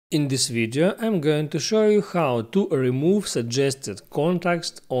In this video, I'm going to show you how to remove suggested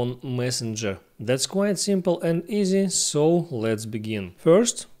contacts on Messenger. That's quite simple and easy, so let's begin.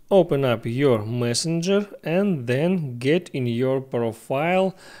 First, open up your Messenger and then get in your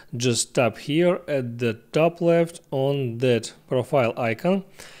profile. Just tap here at the top left on that profile icon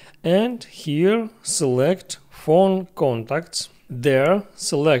and here select phone contacts. There,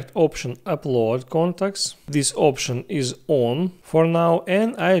 select option Upload Contacts. This option is on for now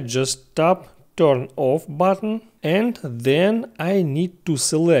and I just tap Turn Off button and then I need to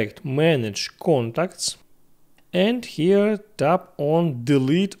select Manage Contacts and here tap on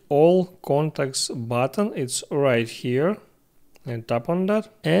Delete All Contacts button. It's right here and tap on that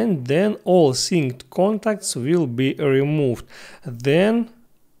and then all synced contacts will be removed. Then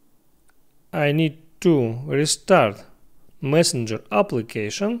I need to restart Messenger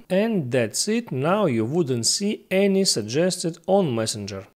application and that's it. Now you wouldn't see any suggested on Messenger.